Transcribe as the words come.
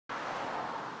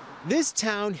This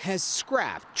town has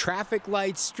scrapped traffic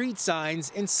lights, street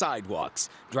signs, and sidewalks.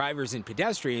 Drivers and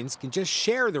pedestrians can just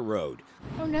share the road.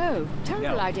 Oh no,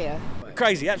 terrible idea.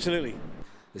 Crazy, absolutely.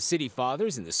 The city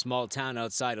fathers in the small town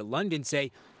outside of London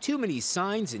say too many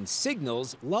signs and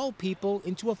signals lull people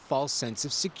into a false sense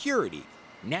of security.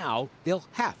 Now they'll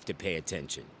have to pay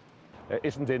attention. It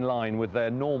isn't in line with their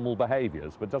normal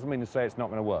behaviours, but doesn't mean to say it's not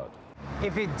going to work.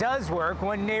 If it does work,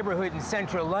 one neighborhood in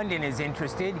central London is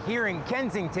interested. Here in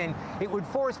Kensington, it would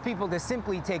force people to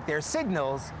simply take their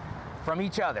signals from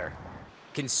each other.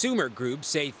 Consumer groups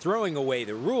say throwing away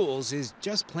the rules is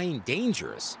just plain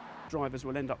dangerous. Drivers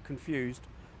will end up confused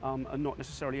and not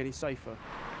necessarily any safer.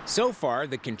 So far,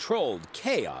 the controlled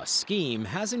chaos scheme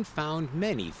hasn't found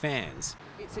many fans.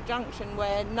 It's a junction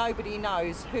where nobody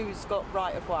knows who's got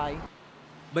right of way.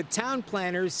 But town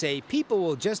planners say people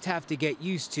will just have to get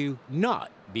used to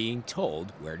not being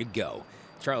told where to go.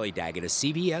 Charlie D'Agata,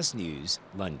 CBS News,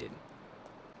 London.